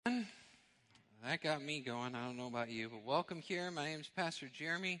That got me going. I don't know about you, but welcome here. My name is Pastor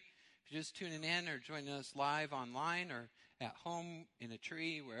Jeremy. If you're just tuning in or joining us live online or at home in a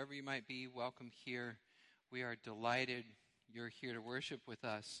tree, wherever you might be, welcome here. We are delighted you're here to worship with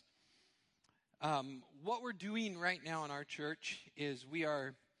us. What we're doing right now in our church is we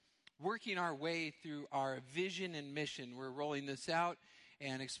are working our way through our vision and mission. We're rolling this out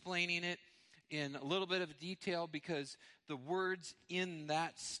and explaining it in a little bit of detail because the words in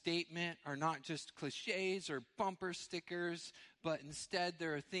that statement are not just cliches or bumper stickers, but instead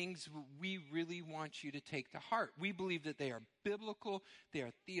there are things we really want you to take to heart. We believe that they are biblical, they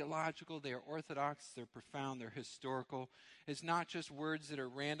are theological, they are orthodox, they're profound, they're historical. It's not just words that are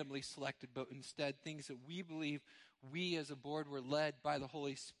randomly selected, but instead things that we believe we as a board were led by the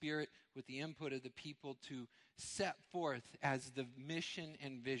Holy Spirit with the input of the people to set forth as the mission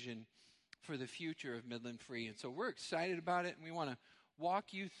and vision for the future of Midland Free. And so we're excited about it, and we want to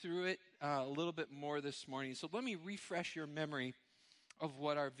walk you through it a little bit more this morning. So let me refresh your memory of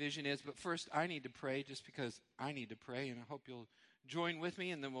what our vision is. But first, I need to pray just because I need to pray, and I hope you'll join with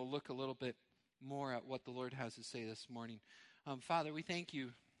me, and then we'll look a little bit more at what the Lord has to say this morning. Father, we thank you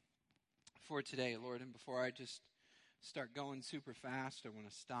for today, Lord. And before I just start going super fast, I want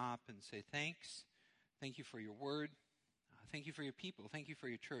to stop and say thanks. Thank you for your word. Thank you for your people. Thank you for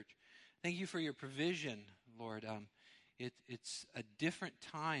your church. Thank you for your provision, Lord. It's a different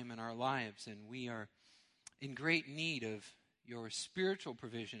time in our lives, and we are in great need of your spiritual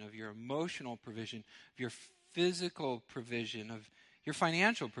provision, of your emotional provision, of your physical provision, of your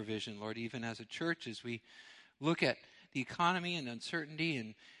financial provision, Lord, even as a church, as we look at the economy and uncertainty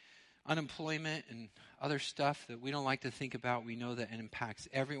and unemployment and other stuff that we don't like to think about. We know that it impacts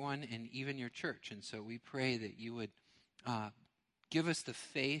everyone and even your church. And so we pray that you would give us the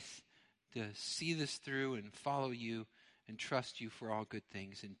faith to see this through and follow you and trust you for all good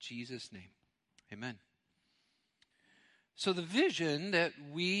things. In Jesus' name, amen. So the vision that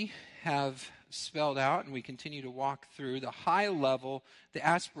we have spelled out and we continue to walk through, the high level, the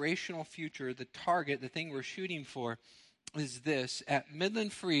aspirational future, the target, the thing we're shooting for is this. At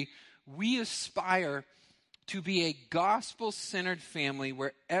Midland Free, we aspire to be a gospel-centered family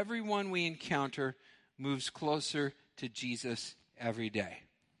where everyone we encounter moves closer to Jesus every day.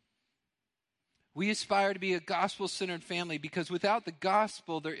 We aspire to be a gospel-centered family because without the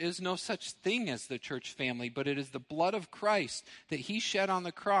gospel, there is no such thing as the church family, but it is the blood of Christ that he shed on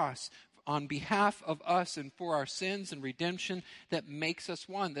the cross on behalf of us and for our sins and redemption that makes us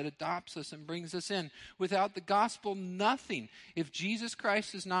one, that adopts us and brings us in. Without the gospel, nothing. If Jesus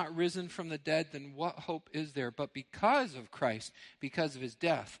Christ is not risen from the dead, then what hope is there? But because of Christ, because of his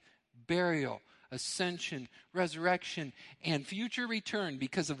death, burial, ascension, resurrection, and future return,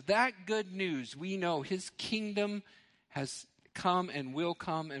 because of that good news, we know his kingdom has come and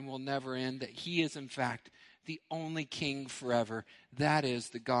will never end, that he is in fact the only king forever. That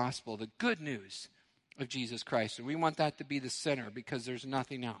is the gospel, the good news of Jesus Christ. And we want that to be the center because there's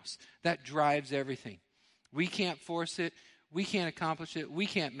nothing else. That drives everything. We can't force it. We can't accomplish it. We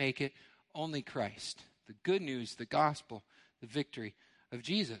can't make it. Only Christ. The good news, the gospel, the victory of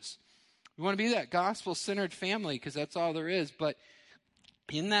Jesus. We want to be that gospel-centered family because that's all there is. But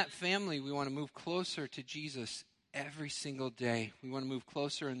in that family, we want to move closer to Jesus every single day. We want to move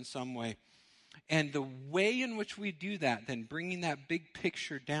closer in some way. And the way in which we do that, then bringing that big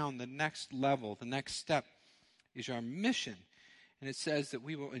picture down, the next level, the next step, is our mission. And it says that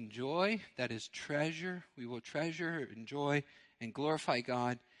we will enjoy, that is treasure, we will treasure, enjoy, and glorify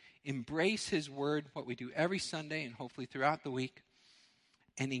God, embrace his word, what we do every Sunday and hopefully throughout the week,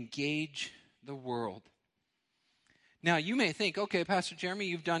 and engage the world. Now, you may think, okay, Pastor Jeremy,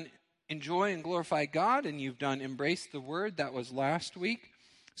 you've done enjoy and glorify God, and you've done embrace the word. That was last week.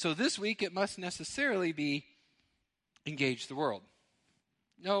 So this week, it must necessarily be engage the world.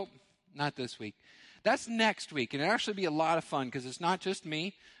 Nope, not this week. That's next week, and it'll actually be a lot of fun because it's not just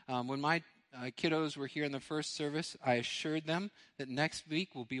me. When my kiddos were here in the first service, I assured them that next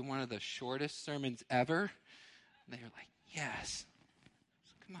week will be one of the shortest sermons ever. And they were like, yes.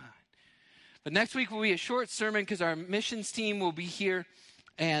 Come on. But next week will be a short sermon because our missions team will be here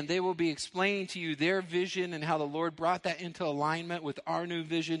and they will be explaining to you their vision and how the Lord brought that into alignment with our new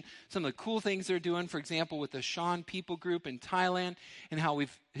vision. Some of the cool things they're doing, for example, with the Sean People Group in Thailand and how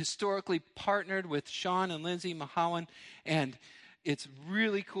we've historically partnered with Sean and Lindsay Mahawan. And it's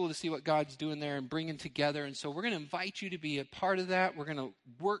really cool to see what God's doing there and bringing together. And so we're going to invite you to be a part of that. We're going to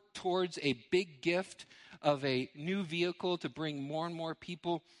work towards a big gift of a new vehicle to bring more and more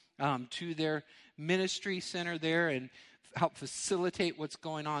people to their ministry center there and help facilitate what's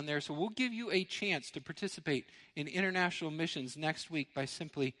going on there. So we'll give you a chance to participate in international missions next week by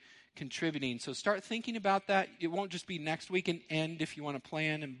simply contributing. So start thinking about that. It won't just be next week and end if you want to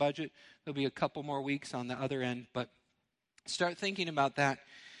plan and budget. There'll be a couple more weeks on the other end, but start thinking about that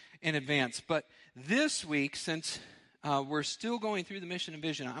in advance. But this week, since we're still going through the mission and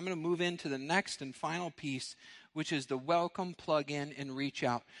vision, I'm going to move into the next and final piece, which is the welcome, plug in, and reach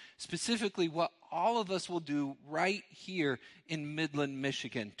out. Specifically, what all of us will do right here in Midland,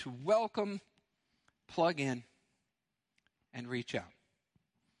 Michigan, to welcome, plug in, and reach out.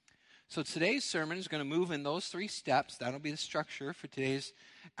 So today's sermon is going to move in those 3 steps. That'll be the structure for today's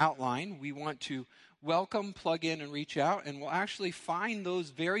outline. We want to welcome, plug in, and reach out, and we'll actually find those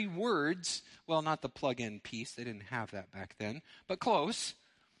very words, well, not the plug in piece, they didn't have that back then, but close,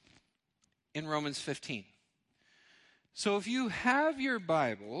 in Romans 15. So if you have your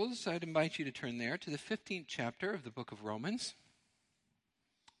Bibles, I'd invite you to turn there to the 15th chapter of the book of Romans.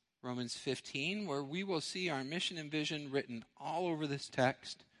 Romans 15, where we will see our mission and vision written all over this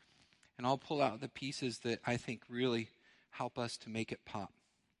text. And I'll pull out the pieces that I think really help us to make it pop.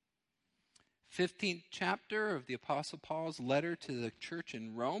 15th chapter of the Apostle Paul's letter to the church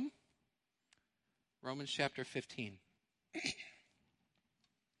in Rome. Romans chapter 15. It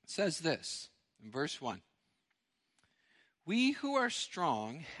says this in verse 1. We who are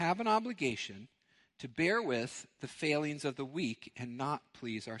strong have an obligation to bear with the failings of the weak and not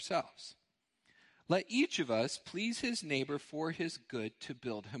please ourselves. Let each of us please his neighbor for his good to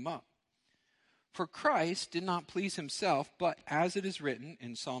build him up. For Christ did not please himself, but as it is written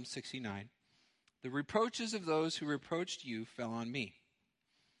in Psalm 69, the reproaches of those who reproached you fell on me.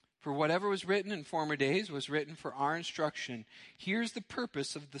 For whatever was written in former days was written for our instruction. Here's the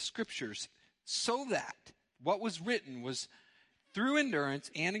purpose of the Scriptures, so that what was written was through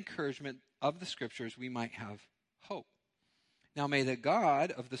endurance and encouragement of the Scriptures we might have hope. Now may the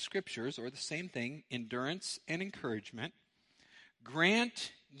God of the Scriptures, or the same thing, endurance and encouragement,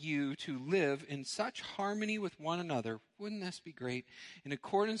 grant you to live in such harmony with one another, wouldn't this be great, in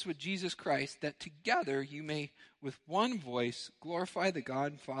accordance with Jesus Christ, that together you may with one voice glorify the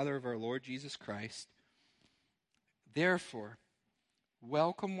God and Father of our Lord Jesus Christ. Therefore,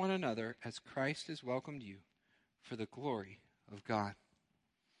 welcome one another as Christ has welcomed you for the glory of God.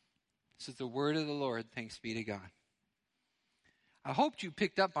 This is the word of the Lord. Thanks be to God. I hoped you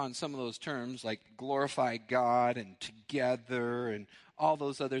picked up on some of those terms like glorify God and together and all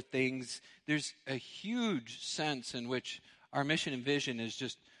those other things. There's a huge sense in which our mission and vision is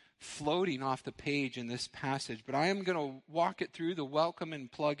just floating off the page in this passage. But I am going to walk it through the welcome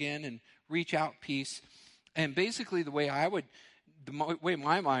and plug in and reach out piece. And basically the way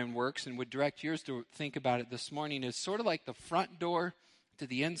my mind works and would direct yours to think about it this morning is sort of like the front door to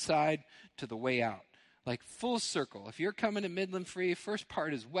the inside to the way out. Like full circle. If you're coming to Midland Free, first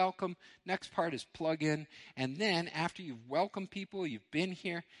part is welcome, next part is plug in, and then after you've welcomed people, you've been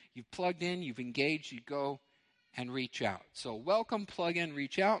here, you've plugged in, you've engaged, you go and reach out. So welcome, plug in,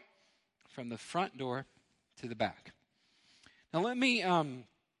 reach out from the front door to the back. Now let me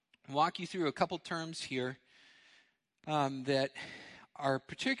walk you through a couple terms here that are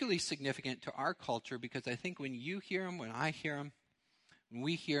particularly significant to our culture, because I think when you hear them, when I hear them, when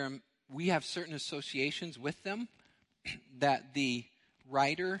we hear them, we have certain associations with them that the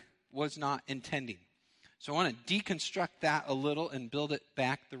writer was not intending. So I want to deconstruct that a little and build it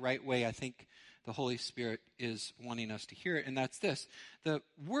back the right way I think the Holy Spirit is wanting us to hear it, and that's this. The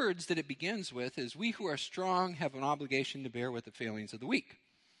words that it begins with is, we who are strong have an obligation to bear with the failings of the weak.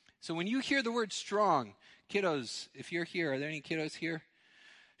 So when you hear the word strong, kiddos, if you're here, are there any kiddos here?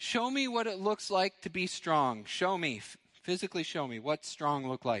 Show me what it looks like to be strong. Show me, physically show me, what's strong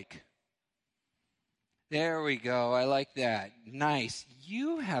look like? There we go. I like that. Nice.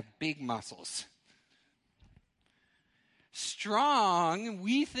 You have big muscles. Strong,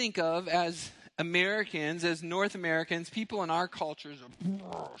 we think of as Americans, as North Americans, people in our cultures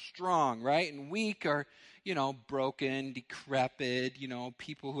are strong, right? And weak are, broken, decrepit,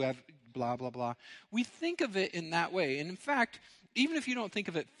 people who have blah, blah, blah. We think of it in that way. And in fact, even if you don't think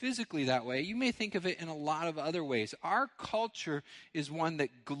of it physically that way, you may think of it in a lot of other ways. Our culture is one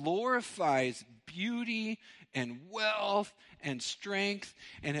that glorifies beauty and wealth and strength,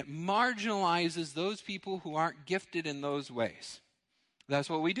 and it marginalizes those people who aren't gifted in those ways. That's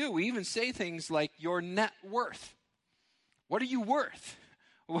what we do. We even say things like your net worth. What are you worth?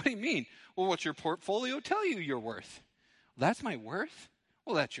 What do you mean? Well, what's your portfolio tell you you're worth? Well, that's my worth?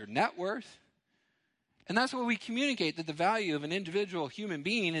 Well, that's your net worth. And that's what we communicate, that the value of an individual human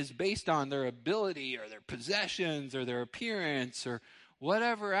being is based on their ability or their possessions or their appearance or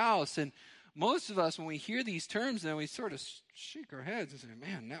whatever else. And Most of us, when we hear these terms, then we sort of shake our heads and say,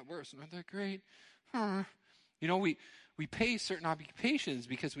 man, net worths aren't that great. Huh. You know, we pay certain occupations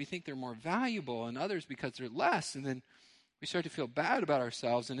because we think they're more valuable and others because they're less. And then we start to feel bad about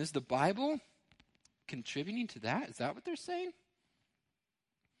ourselves. And is the Bible contributing to that? Is that what they're saying?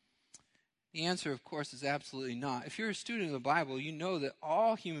 The answer, of course, is absolutely not. If you're a student of the Bible, you know that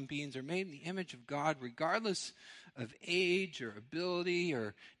all human beings are made in the image of God, regardless of age or ability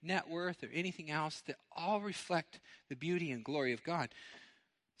or net worth or anything else, that all reflect the beauty and glory of God.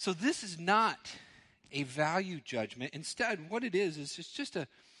 So this is not a value judgment. Instead, what it is it's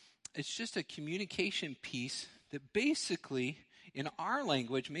just a communication piece that basically, in our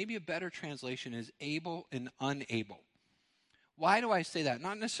language, maybe a better translation is able and unable. Why do I say that?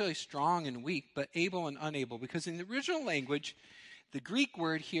 Not necessarily strong and weak, but able and unable. Because in the original language, the Greek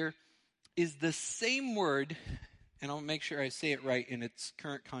word here is the same word, and I'll make sure I say it right in its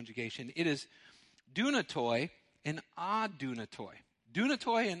current conjugation. It is dunatoi and adunatoi.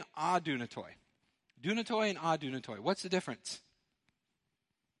 Dunatoi and adunatoi. Dunatoi and adunatoi. What's the difference?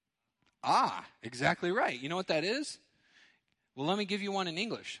 Exactly right. You know what that is? Well, let me give you one in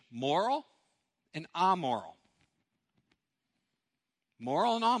English. Moral and amoral.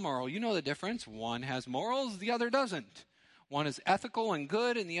 Moral and amoral, you know the difference. One has morals, the other doesn't. One is ethical and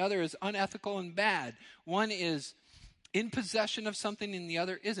good, and the other is unethical and bad. One is in possession of something, and the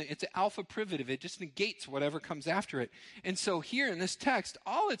other isn't. It's an alpha privative. It just negates whatever comes after it. And so here in this text,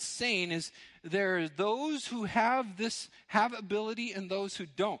 all it's saying is there are those who have ability and those who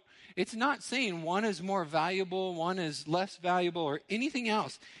don't. It's not saying one is more valuable, one is less valuable, or anything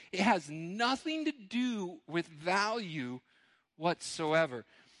else. It has nothing to do with value whatsoever.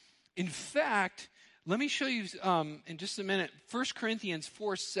 In fact, let me show you in just a minute, 1 Corinthians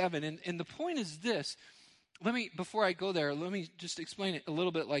 4:7, and the point is this. Before I go there, let me just explain it a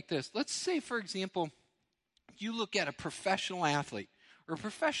little bit like this. Let's say, for example, you look at a professional athlete, or a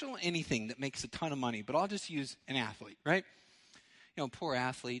professional anything that makes a ton of money, but I'll just use an athlete, right? You know, poor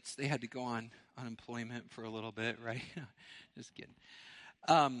athletes, they had to go on unemployment for a little bit, right? Just kidding.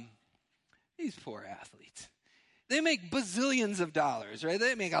 These poor athletes. They make bazillions of dollars, right?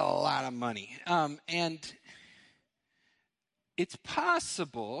 They make a lot of money. And it's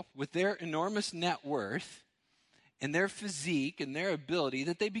possible with their enormous net worth and their physique and their ability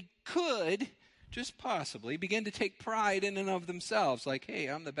that they could just possibly begin to take pride in and of themselves. Like, hey,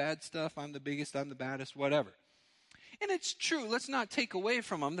 I'm the bad stuff, I'm the biggest, I'm the baddest, whatever. And it's true. Let's not take away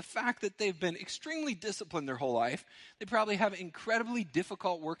from them the fact that they've been extremely disciplined their whole life. They probably have incredibly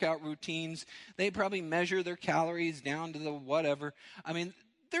difficult workout routines. They probably measure their calories down to the whatever. I mean,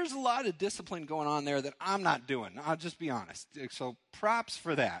 there's a lot of discipline going on there that I'm not doing. I'll just be honest. So props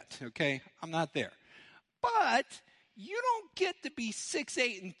for that, okay? I'm not there. But you don't get to be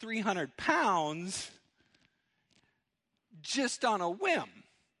 6'8" and 300 pounds just on a whim.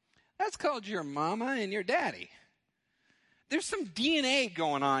 That's called your mama and your daddy. There's some DNA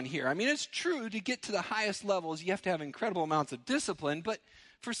going on here. I mean, it's true to get to the highest levels, you have to have incredible amounts of discipline. But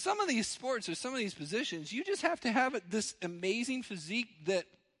for some of these sports or some of these positions, you just have to have this amazing physique that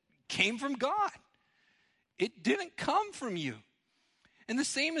came from God. It didn't come from you. And the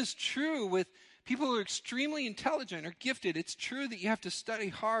same is true with people who are extremely intelligent or gifted. It's true that you have to study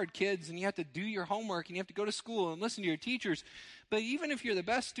hard, kids, and you have to do your homework, and you have to go to school and listen to your teachers. But even if you're the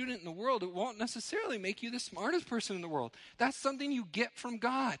best student in the world, it won't necessarily make you the smartest person in the world. That's something you get from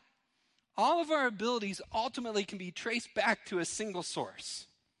God. All of our abilities ultimately can be traced back to a single source.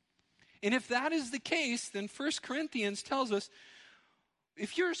 And if that is the case, then 1 Corinthians tells us,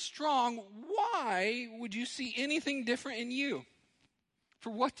 if you're strong, why would you see anything different in you? For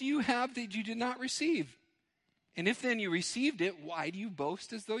what do you have that you did not receive? And if then you received it, why do you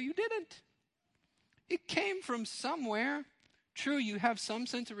boast as though you didn't? It came from somewhere. True, you have some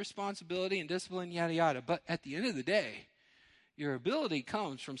sense of responsibility and discipline, yada, yada. But at the end of the day, your ability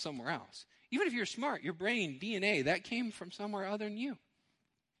comes from somewhere else. Even if you're smart, your brain, DNA, that came from somewhere other than you.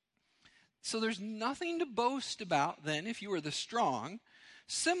 So there's nothing to boast about then if you are the strong.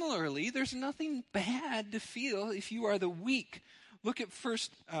 Similarly, there's nothing bad to feel if you are the weak. Look at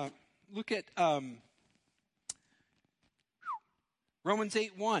Romans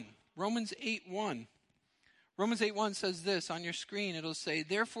 8:1. Romans 8:1. Romans 8:1 says this on your screen. It'll say,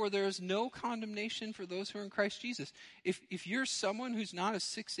 therefore there is no condemnation for those who are in Christ Jesus. If you're someone who's not a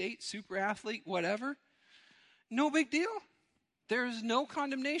 6'8", super athlete, whatever, no big deal. There is no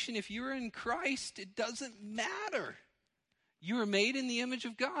condemnation. If you're in Christ, it doesn't matter. You are made in the image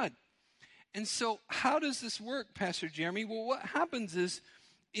of God. And so how does this work, Pastor Jeremy? Well, what happens is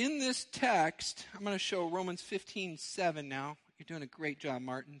in this text, I'm going to show Romans 15:7 now. You're doing a great job,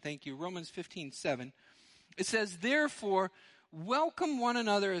 Martin. Thank you. Romans 15:7. It says, therefore, welcome one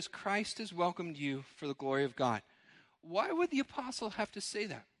another as Christ has welcomed you for the glory of God. Why would the apostle have to say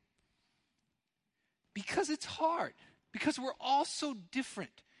that? Because it's hard. Because we're all so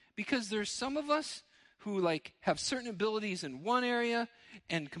different. Because there's some of us who have certain abilities in one area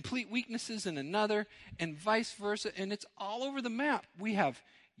and complete weaknesses in another, and vice versa, and it's all over the map. We have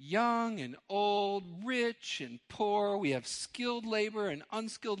young and old, rich and poor. We have skilled labor and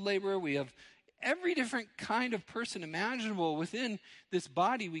unskilled labor. We have every different kind of person imaginable within this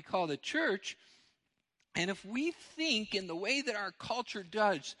body we call the church. And if we think in the way that our culture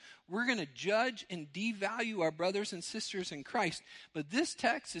does, we're going to judge and devalue our brothers and sisters in Christ. But this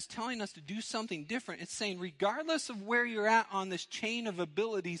text is telling us to do something different. It's saying, regardless of where you're at on this chain of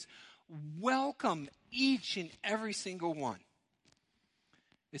abilities, welcome each and every single one.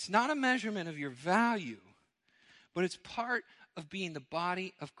 It's not a measurement of your value, but it's part of being the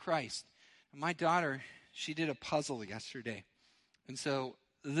body of Christ. My daughter, she did a puzzle yesterday. And so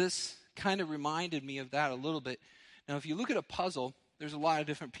this kind of reminded me of that a little bit. Now, if you look at a puzzle, there's a lot of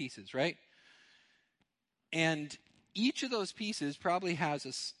different pieces, right? And each of those pieces probably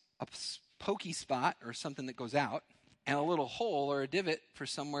has a pokey spot or something that goes out, and a little hole or a divot for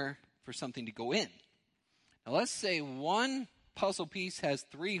somewhere for something to go in. Now, let's say one puzzle piece has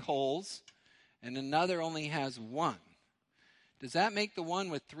 3 holes and another only has 1. Does that make the one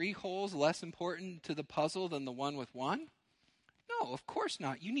with 3 holes less important to the puzzle than the one with 1? No, of course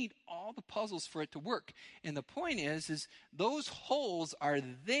not. You need all the puzzles for it to work. And the point is those holes are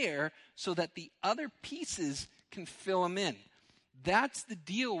there so that the other pieces can fill them in. That's the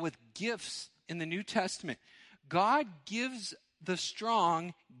deal with gifts in the New Testament. God gives the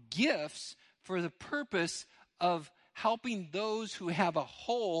strong gifts for the purpose of helping those who have a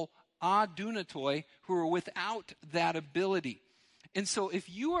hole, adunatoi, who are without that ability. And so if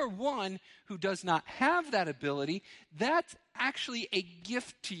you are one who does not have that ability, that's actually a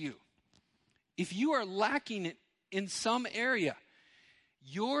gift to you. If you are lacking it in some area,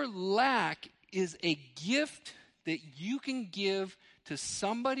 your lack is a gift that you can give to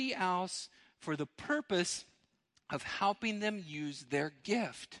somebody else for the purpose of helping them use their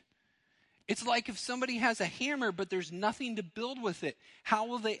gift. It's like if somebody has a hammer, but there's nothing to build with it. How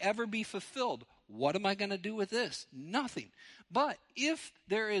will they ever be fulfilled? What am I going to do with this? Nothing. But if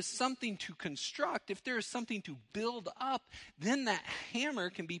there is something to construct, if there is something to build up, then that hammer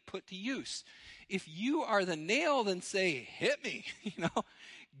can be put to use. If you are the nail, then say, hit me,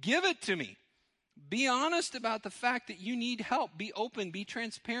 give it to me. Be honest about the fact that you need help. Be open, be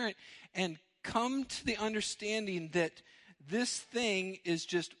transparent, and come to the understanding that this thing is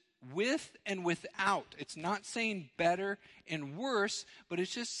just with and without. It's not saying better and worse, but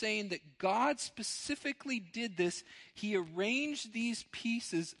it's just saying that God specifically did this. He arranged these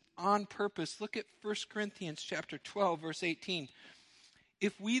pieces on purpose. Look at 1 Corinthians chapter 12, verse 18.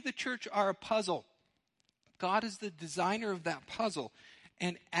 If we, the church, are a puzzle, God is the designer of that puzzle.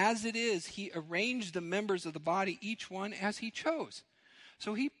 And as it is, he arranged the members of the body, each one as he chose.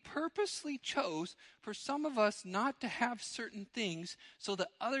 So he purposely chose for some of us not to have certain things so that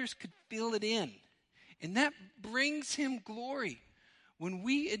others could fill it in. And that brings him glory. When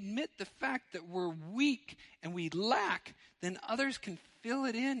we admit the fact that we're weak and we lack, then others can fill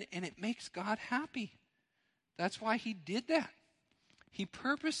it in and it makes God happy. That's why he did that. He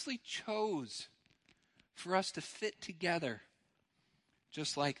purposely chose for us to fit together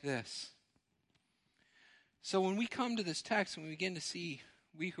just like this. So when we come to this text and we begin to see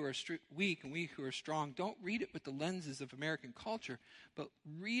we who are weak and we who are strong, don't read it with the lenses of American culture, but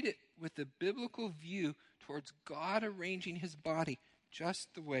read it with the biblical view towards God arranging his body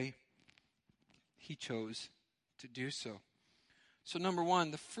just the way he chose to do so. So number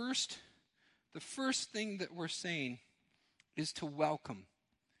one, the first thing that we're saying is to welcome.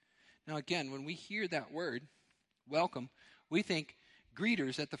 Now again, when we hear that word, welcome, we think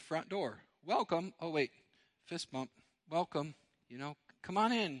greeters at the front door. Welcome. Oh wait, fist bump. Welcome. Come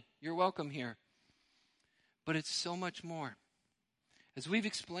on in. You're welcome here. But it's so much more. As we've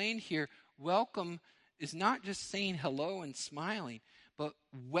explained here, welcome is not just saying hello and smiling, but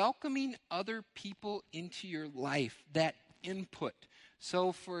welcoming other people into your life, that input.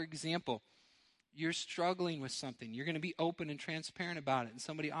 So, for example, you're struggling with something. You're going to be open and transparent about it, and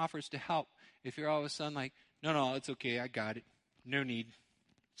somebody offers to help. If you're all of a sudden like, no, it's okay, I got it. No need.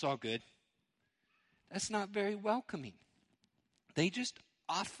 It's all good. That's not very welcoming. They just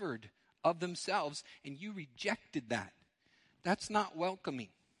offered of themselves, and you rejected that. That's not welcoming.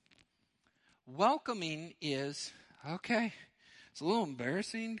 Welcoming is, okay, it's a little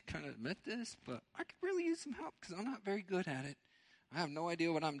embarrassing to kind of admit this, but I could really use some help because I'm not very good at it. I have no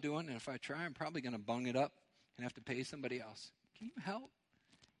idea what I'm doing, and if I try, I'm probably going to bung it up and have to pay somebody else. Can you help?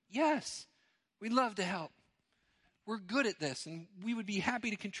 Yes, we'd love to help. We're good at this, and we would be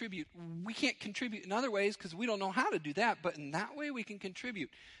happy to contribute. We can't contribute in other ways because we don't know how to do that, but in that way we can contribute.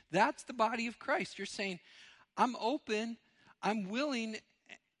 That's the body of Christ. You're saying, I'm open, I'm willing,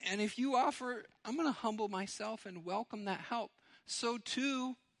 and if you offer, I'm going to humble myself and welcome that help. So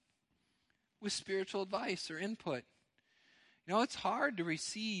too with spiritual advice or input. You know, it's hard to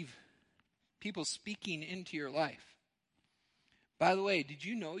receive people speaking into your life. By the way, did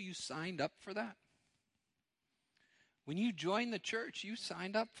you know you signed up for that? When you joined the church, you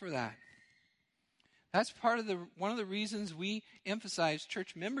signed up for that. That's one of the reasons we emphasize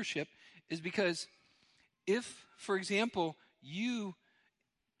church membership is because if, for example, you,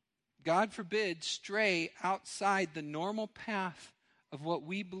 God forbid, stray outside the normal path of what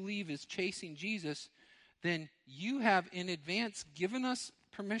we believe is chasing Jesus, then you have in advance given us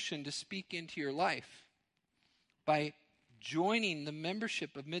permission to speak into your life. By joining the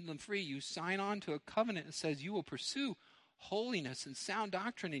membership of Midland Free, you sign on to a covenant that says you will pursue holiness and sound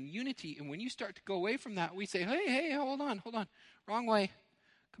doctrine and unity. And when you start to go away from that, we say, hey, hold on. Wrong way.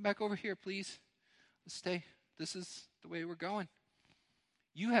 Come back over here, please. Let's stay. This is the way we're going.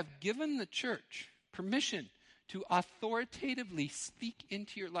 You have given the church permission to authoritatively speak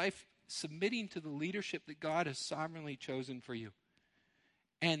into your life, submitting to the leadership that God has sovereignly chosen for you.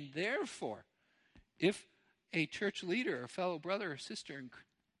 And therefore, if a church leader, a fellow brother or sister in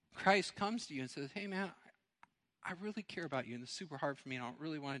Christ comes to you and says, hey man, I really care about you and it's super hard for me and I don't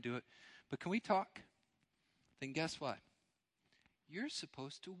really want to do it, but can we talk? Then guess what? You're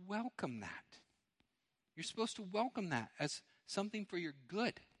supposed to welcome that. You're supposed to welcome that as something for your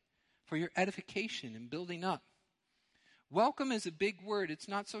good, for your edification and building up. Welcome is a big word. It's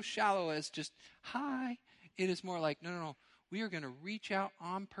not so shallow as just, hi. It is more like, no. We are going to reach out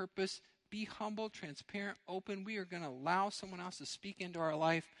on purpose, be humble, transparent, open. We are going to allow someone else to speak into our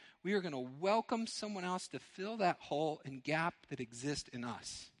life. We are going to welcome someone else to fill that hole and gap that exists in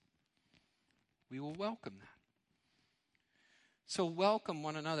us. We will welcome that. So welcome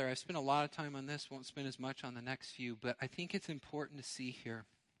one another. I've spent a lot of time on this, won't spend as much on the next few, but I think it's important to see here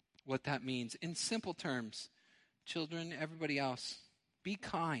what that means. In simple terms, children, everybody else, be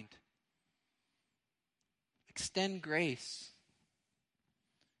kind. Extend grace.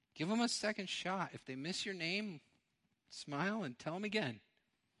 Give them a second shot. If they miss your name, smile and tell them again.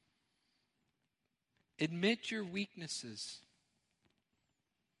 Admit your weaknesses.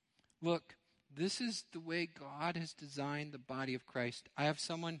 Look, this is the way God has designed the body of Christ. I have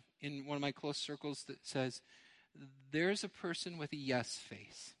someone in one of my close circles that says, there's a person with a yes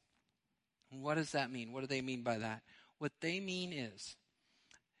face. What does that mean? What do they mean by that? What they mean is,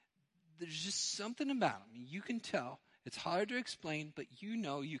 there's just something about them. You can tell. It's hard to explain, but you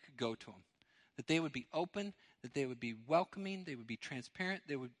know you could go to them. That they would be open, that they would be welcoming, they would be transparent,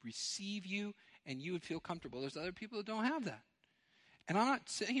 they would receive you, and you would feel comfortable. There's other people that don't have that. And I'm not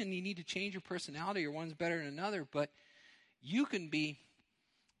saying you need to change your personality or one's better than another, but you can be,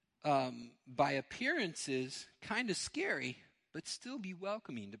 by appearances, kind of scary, but still be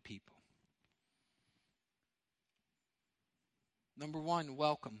welcoming to people. Number one,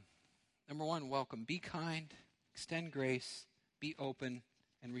 welcome. Be kind, extend grace, be open,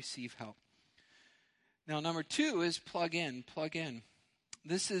 and receive help. Now, number two is plug in.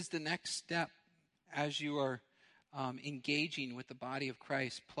 This is the next step as you are engaging with the body of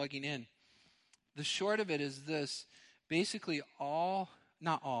Christ, plugging in. The short of it is this. Basically, all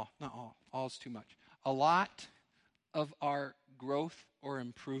is too much. A lot of our growth or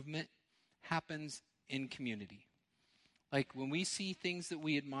improvement happens in community. Like when we see things that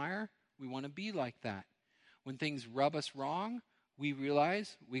we admire, we want to be like that. When things rub us wrong, we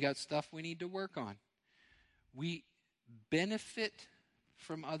realize we got stuff we need to work on. We benefit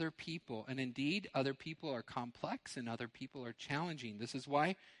from other people. And indeed, other people are complex and other people are challenging. This is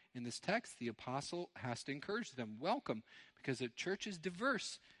why in this text, the apostle has to encourage them. Welcome, because the church is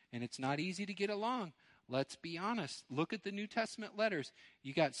diverse and it's not easy to get along. Let's be honest. Look at the New Testament letters.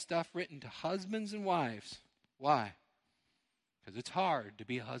 You got stuff written to husbands and wives. Why? Because it's hard to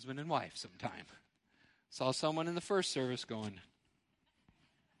be a husband and wife sometime. Saw someone in the first service going.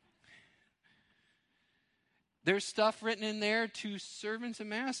 There's stuff written in there to servants and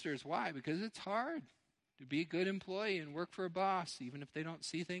masters. Why? Because it's hard to be a good employee and work for a boss, even if they don't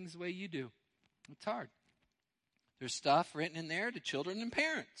see things the way you do. It's hard. There's stuff written in there to children and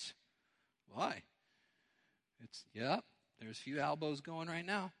parents. Why? There's a few elbows going right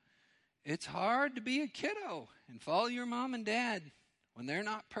now. It's hard to be a kiddo and follow your mom and dad when they're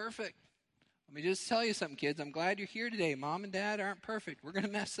not perfect. Let me just tell you something, kids. I'm glad you're here today. Mom and Dad aren't perfect. We're going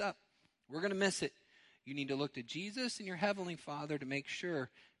to mess up. We're going to miss it. You need to look to Jesus and your Heavenly Father to make sure,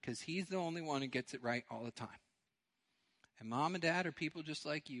 because He's the only one who gets it right all the time. And Mom and Dad are people just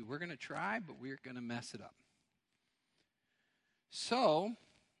like you. We're going to try, but we're going to mess it up. So,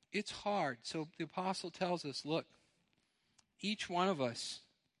 it's hard. So the apostle tells us, look, each one of us,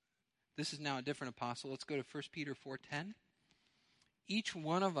 this is now a different apostle. Let's go to 1 Peter 4:10. Each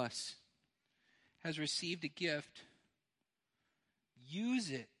one of us has received a gift. Use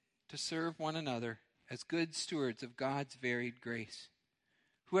it to serve one another as good stewards of God's varied grace.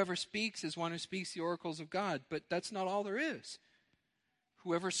 Whoever speaks is one who speaks the oracles of God, but that's not all there is.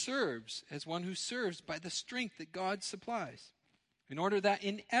 Whoever serves as one who serves by the strength that God supplies, in order that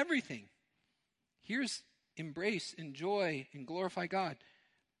in everything, here's embrace, enjoy, and glorify God.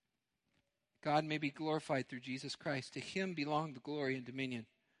 God may be glorified through Jesus Christ. To Him belong the glory and dominion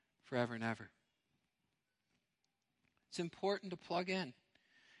forever and ever. It's important to plug in.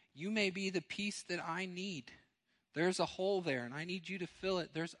 You may be the piece that I need. There's a hole there, and I need you to fill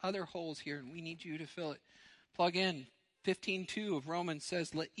it. There's other holes here, and we need you to fill it. Plug in. 15:2 of Romans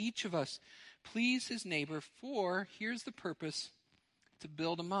says, let each of us please his neighbor, for here's the purpose, to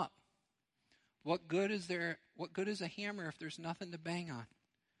build him up. What good is there? What good is a hammer if there's nothing to bang on?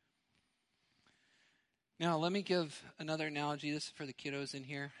 Now, let me give another analogy. This is for the kiddos in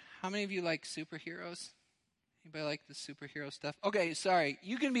here. How many of you like superheroes? Anybody like the superhero stuff? Okay, sorry.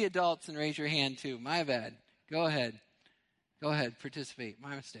 You can be adults and raise your hand too. My bad. Go ahead. Go ahead. Participate.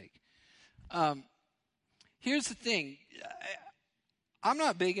 My mistake. Here's the thing. I'm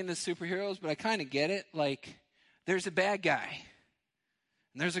not big into superheroes, but I kind of get it. Like, there's a bad guy,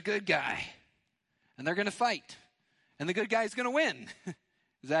 and there's a good guy, and they're going to fight, and the good guy's going to win.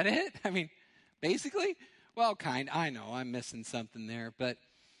 Is that it? I mean, basically? Well, I know I'm missing something there, but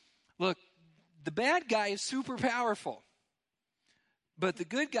look, the bad guy is super powerful, but the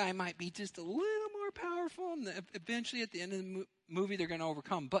good guy might be just a little more powerful, and eventually at the end of the movie they're going to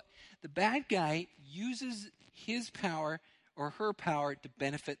overcome. But the bad guy uses his power or her power to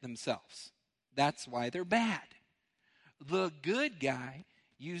benefit themselves. That's why they're bad. The good guy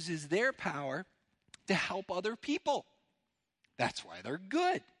uses their power to help other people. That's why they're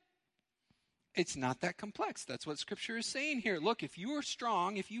good. It's not that complex. That's what Scripture is saying here. Look, if you are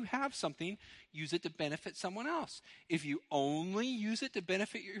strong, if you have something, use it to benefit someone else. If you only use it to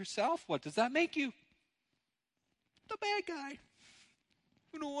benefit yourself, what does that make you? The bad guy.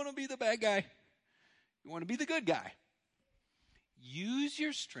 You don't want to be the bad guy. You want to be the good guy. Use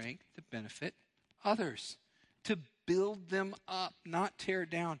your strength to benefit others, to build them up, not tear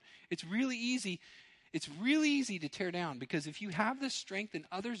down. It's really easy. It's really easy to tear down, because if you have this strength and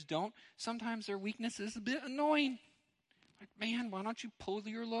others don't, sometimes their weakness is a bit annoying. Like, man, why don't you pull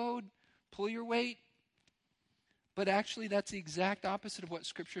your load, pull your weight? But actually, that's the exact opposite of what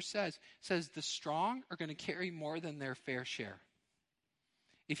Scripture says. It says the strong are going to carry more than their fair share.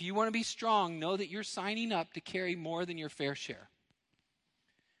 If you want to be strong, know that you're signing up to carry more than your fair share.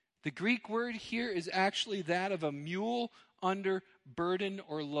 The Greek word here is actually that of a mule under burden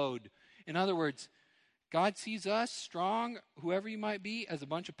or load. In other words, God sees us, strong, whoever you might be, as a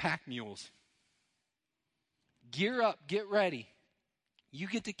bunch of pack mules. Gear up, get ready. You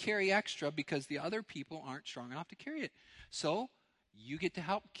get to carry extra because the other people aren't strong enough to carry it. So you get to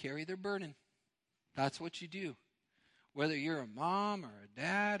help carry their burden. That's what you do. Whether you're a mom or a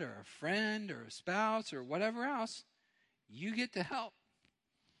dad or a friend or a spouse or whatever else, you get to help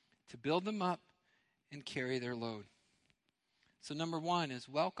to build them up and carry their load. So number 1 is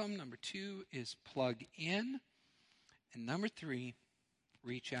welcome. Number 2 is plug in. And number 3,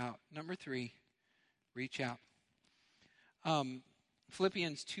 reach out. Number 3, reach out.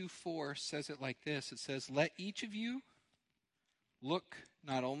 Philippians 2:4 says it like this. It says, let each of you look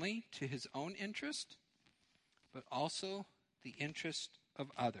not only to his own interest, but also the interest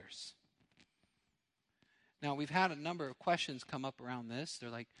of others. Now, we've had a number of questions come up around this.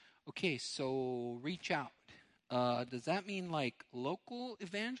 They're like, okay, so reach out. Does that mean like local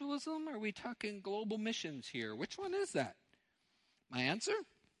evangelism? Or are we talking global missions here? Which one is that? My answer?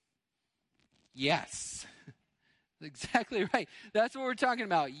 Yes. Exactly right. That's what we're talking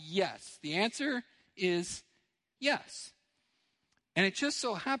about. Yes. The answer is yes. And it just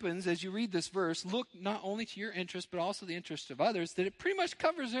so happens, as you read this verse, look not only to your interest, but also the interest of others, that it pretty much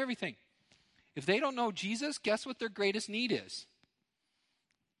covers everything. If they don't know Jesus, guess what their greatest need is?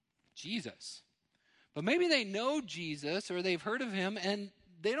 Jesus. But maybe they know Jesus or they've heard of him and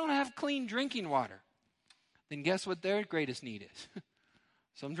they don't have clean drinking water. Then guess what their greatest need is?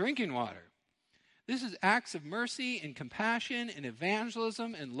 Some drinking water. This is acts of mercy and compassion and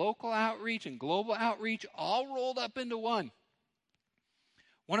evangelism and local outreach and global outreach all rolled up into one.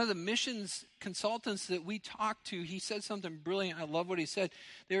 One of the missions consultants that we talked to, he said something brilliant. I love what he said.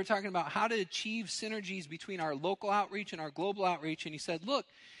 They were talking about how to achieve synergies between our local outreach and our global outreach. And he said, look,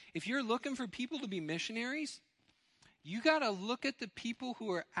 if you're looking for people to be missionaries, you got to look at the people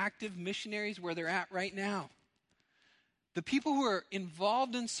who are active missionaries where they're at right now. The people who are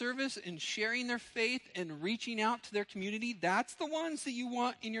involved in service and sharing their faith and reaching out to their community, that's the ones that you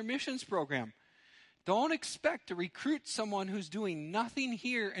want in your missions program. Don't expect to recruit someone who's doing nothing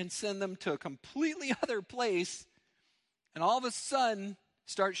here and send them to a completely other place and all of a sudden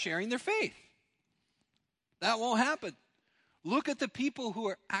start sharing their faith. That won't happen. Look at the people who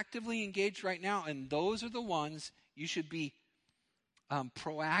are actively engaged right now, and those are the ones you should be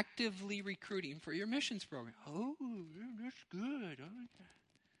proactively recruiting for your missions program. Oh, that's good.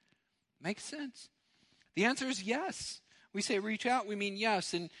 Makes sense. The answer is yes. We say reach out, we mean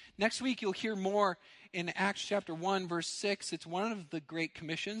yes. And next week you'll hear more in Acts chapter 1, verse 6. It's one of the great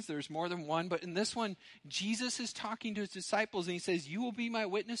commissions. There's more than one. But in this one, Jesus is talking to his disciples and he says, you will be my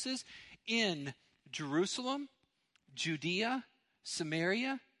witnesses in Jerusalem, Judea,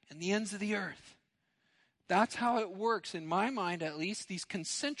 Samaria, and the ends of the earth. That's how it works, in my mind at least, these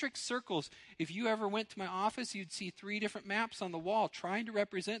concentric circles. If you ever went to my office, you'd see 3 different maps on the wall trying to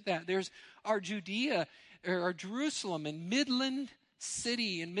represent that. There's our Judea, or our Jerusalem, and Midland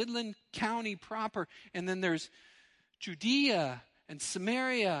City, and Midland County proper. And then there's Judea, and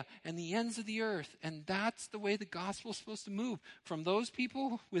Samaria, and the ends of the earth. And that's the way the gospel is supposed to move. From those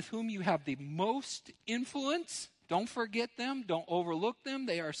people with whom you have the most influence, don't forget them. Don't overlook them.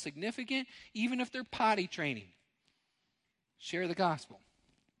 They are significant, even if they're potty training. Share the gospel.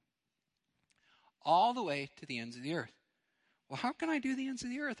 All the way to the ends of the earth. Well, how can I do the ends of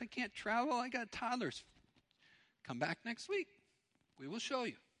the earth? I can't travel. I got toddlers. Come back next week. We will show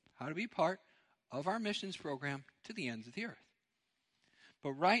you how to be part of our missions program to the ends of the earth.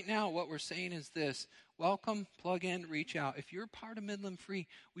 But right now, what we're saying is this. Welcome, plug in, reach out. If you're part of Midland Free,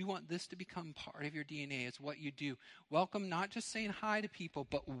 we want this to become part of your DNA. It's what you do. Welcome, not just saying hi to people,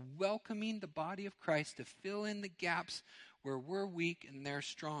 but welcoming the body of Christ to fill in the gaps where we're weak and they're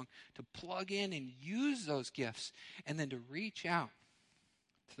strong. To plug in and use those gifts. And then to reach out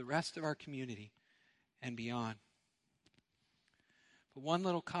to the rest of our community and beyond. But one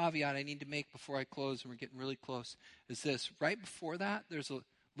little caveat I need to make before I close, and we're getting really close, is this. Right before that, there's a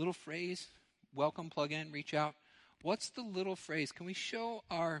little phrase, welcome, plug in, reach out. What's the little phrase? Can we show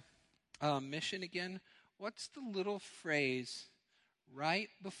our mission again? What's the little phrase right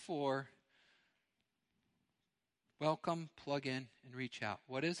before welcome, plug in, and reach out?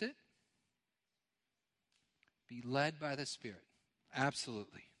 What is it? Be led by the Spirit.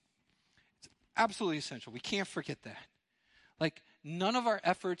 Absolutely. It's absolutely essential. We can't forget that. Like, none of our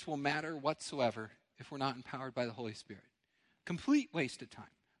efforts will matter whatsoever if we're not empowered by the Holy Spirit. Complete waste of time.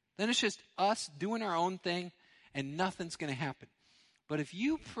 Then it's just us doing our own thing and nothing's going to happen. But if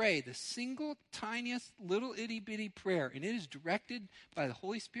you pray the single tiniest little itty bitty prayer and it is directed by the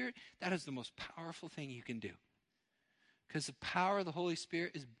Holy Spirit, that is the most powerful thing you can do. Because the power of the Holy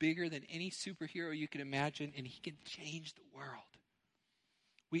Spirit is bigger than any superhero you can imagine, and he can change the world.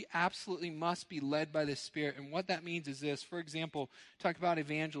 We absolutely must be led by the Spirit. And what that means is this. For example, talk about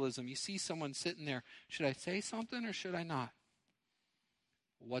evangelism. You see someone sitting there. Should I say something or should I not?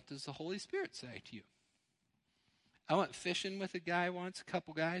 What does the Holy Spirit say to you? I went fishing with a guy once, a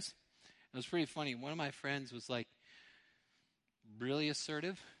couple guys. It was pretty funny. One of my friends was like really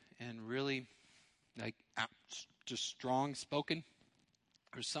assertive and really like just strong spoken.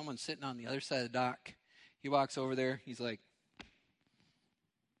 There's someone sitting on the other side of the dock. He walks over there. He's like,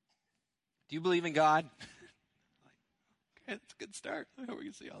 do you believe in God? Okay, that's a good start. I hope we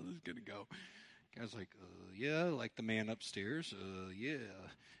can see how this is going to go. Guy's like, yeah, like the man upstairs. Yeah.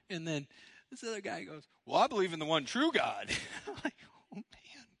 And then this other guy goes, well, I believe in the one true God. I'm like, oh,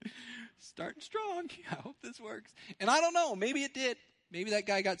 man. Starting strong. I hope this works. And I don't know. Maybe it did. Maybe that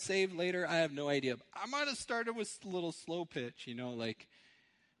guy got saved later. I have no idea. I might have started with a little slow pitch, like,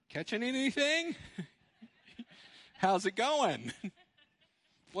 catching anything? How's it going?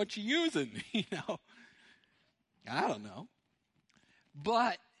 What you using? I don't know.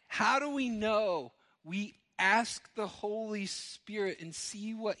 But how do we know? We ask the Holy Spirit and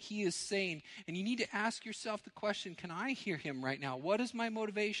see what he is saying. And you need to ask yourself the question, can I hear him right now? What is my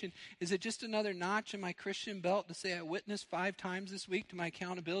motivation? Is it just another notch in my Christian belt to say I witnessed 5 times this week to my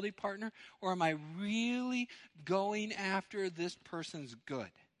accountability partner? Or am I really going after this person's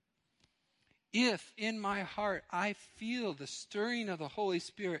good? If in my heart I feel the stirring of the Holy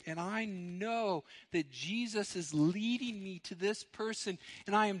Spirit and I know that Jesus is leading me to this person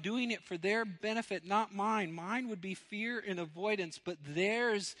and I am doing it for their benefit, not mine. Mine would be fear and avoidance, but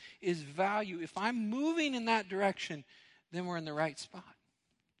theirs is value. If I'm moving in that direction, then we're in the right spot.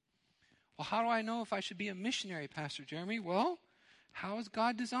 Well, how do I know if I should be a missionary, Pastor Jeremy? Well, how has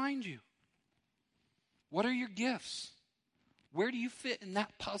God designed you? What are your gifts? Where do you fit in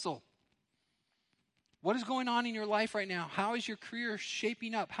that puzzle? What is going on in your life right now? How is your career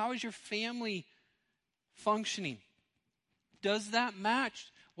shaping up? How is your family functioning? Does that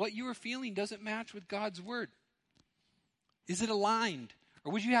match what you are feeling? Does it match with God's word? Is it aligned?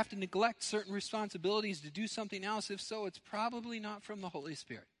 Or would you have to neglect certain responsibilities to do something else? If so, it's probably not from the Holy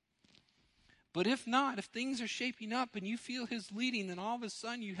Spirit. But if not, if things are shaping up and you feel His leading, then all of a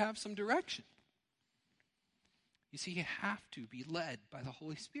sudden you have some direction. You see, you have to be led by the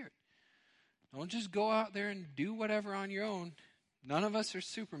Holy Spirit. Don't just go out there and do whatever on your own. None of us are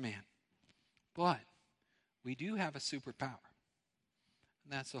Superman. But we do have a superpower.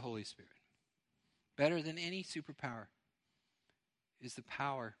 And that's the Holy Spirit. Better than any superpower is the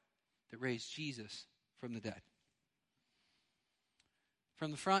power that raised Jesus from the dead.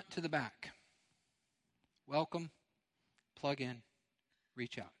 From the front to the back. Welcome, plug in,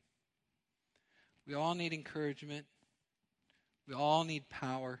 reach out. We all need encouragement. We all need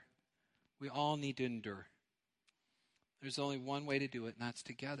power. We all need to endure. There's only one way to do it, and that's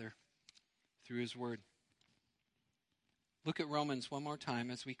together through His Word. Look at Romans one more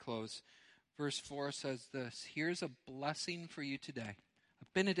time as we close. Verse 4 says this, here's a blessing for you today, a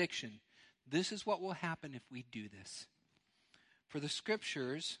benediction. This is what will happen if we do this. For the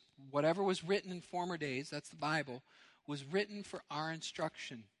Scriptures, whatever was written in former days, that's the Bible, was written for our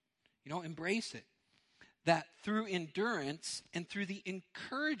instruction. Embrace it. That through endurance and through the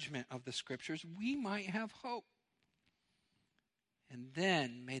encouragement of the Scriptures, we might have hope. And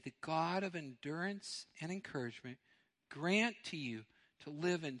then may the God of endurance and encouragement grant to you to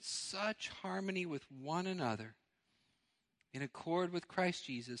live in such harmony with one another, in accord with Christ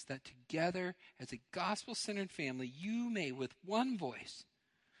Jesus, that together as a gospel-centered family, you may with one voice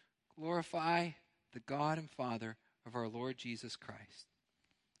glorify the God and Father of our Lord Jesus Christ.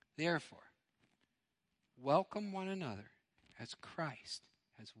 Therefore, welcome one another as Christ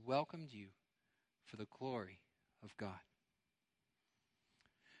has welcomed you for the glory of God.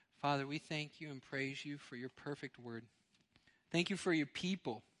 Father, we thank you and praise you for your perfect word. Thank you for your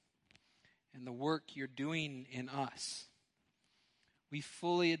people and the work you're doing in us. We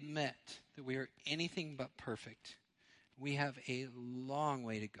fully admit that we are anything but perfect. We have a long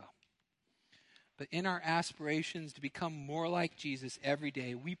way to go. But in our aspirations to become more like Jesus every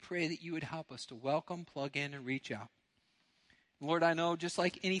day, we pray that you would help us to welcome, plug in, and reach out. Lord, I know just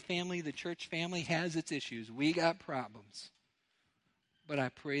like any family, the church family has its issues. We got problems. But I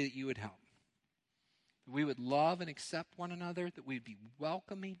pray that you would help. That we would love and accept one another, that we would be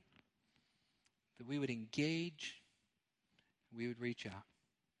welcoming, that we would engage, we would reach out.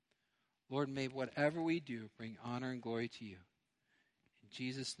 Lord, may whatever we do bring honor and glory to you. In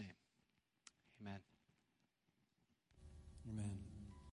Jesus' name, amen. Amen.